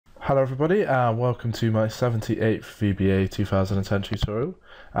Hello everybody and welcome to my 78th VBA 2010 tutorial.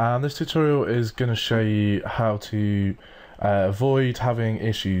 And this tutorial is going to show you how to avoid having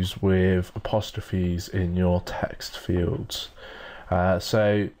issues with apostrophes in your text fields.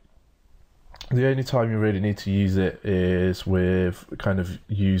 So the only time you really need to use it is with kind of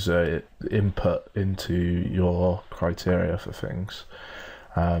user input into your criteria for things.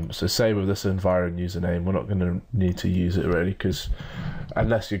 So say with this environment username, we're not going to need to use it really, because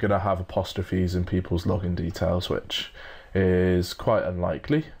unless you're going to have apostrophes in people's login details, which is quite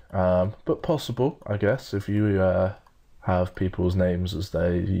unlikely, but possible, I guess. If you have people's names as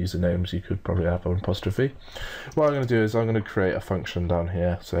their usernames, you could probably have an apostrophe. What I'm going to do is I'm going to create a function down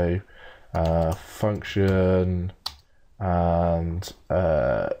here. So function, and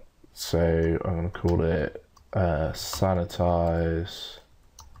so I'm going to call it sanitize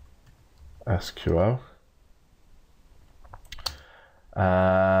SQL,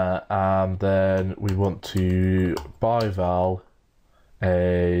 and then we want to bival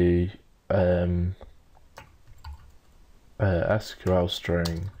a SQL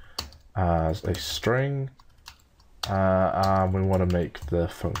string as a string, and we want to make the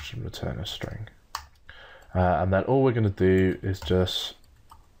function return a string, and then all we're going to do is just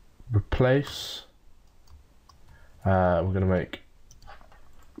replace, we're going to make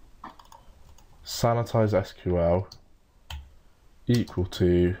sanitize SQL equal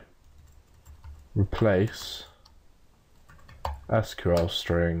to replace SQL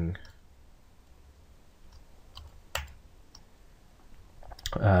string,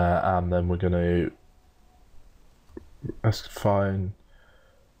 and then we're going to find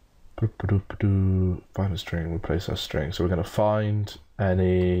a string, replace our string. So we're going to find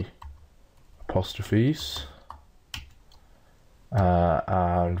any apostrophes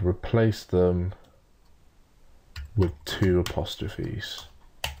and replace them with 2 apostrophes.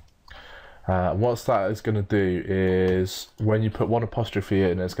 What that is going to do is when you put 1 apostrophe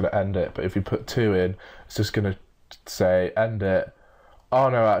in, it's going to end it, but if you put 2 in, it's just going to say end it. Oh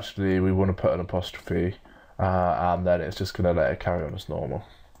no, actually we want to put an apostrophe, and then it's just going to let it carry on as normal.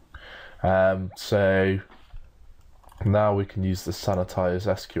 So now we can use the sanitize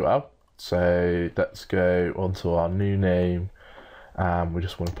SQL. So let's go onto our new name, and we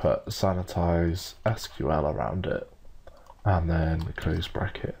just want to put sanitize SQL around it, and then close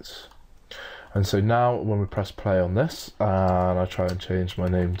brackets. And so now when we press play on this, and I try and change my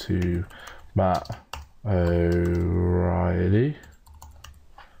name to Matt O'Reilly,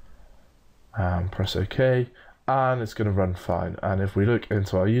 and press OK, and it's going to run fine. And if we look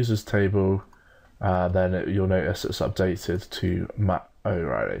into our users table, then you'll notice it's updated to Matt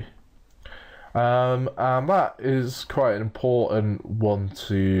O'Reilly. And that is quite an important one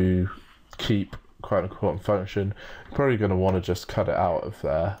to keep, quite an important function. You're probably going to want to just cut it out of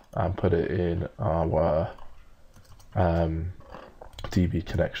there and put it in our DB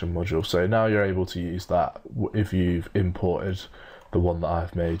connection module. So now you're able to use that if you've imported the one that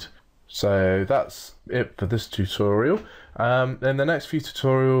I've made. So that's it for this tutorial. In the next few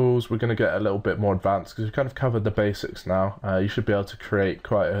tutorials, we're going to get a little bit more advanced because we've kind of covered the basics now. You should be able to create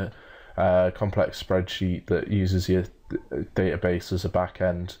quite a complex spreadsheet that uses your database as a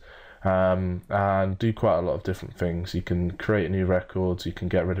backend, and do quite a lot of different things. You can create new records, you can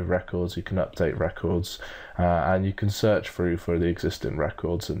get rid of records, you can update records, and you can search through for the existing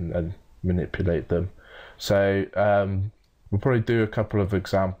records and manipulate them. So we'll probably do a couple of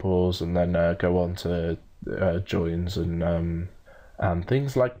examples and then go on to joins and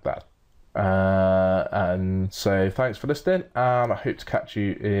things like that. And so thanks for listening, and I hope to catch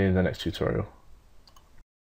you in the next tutorial.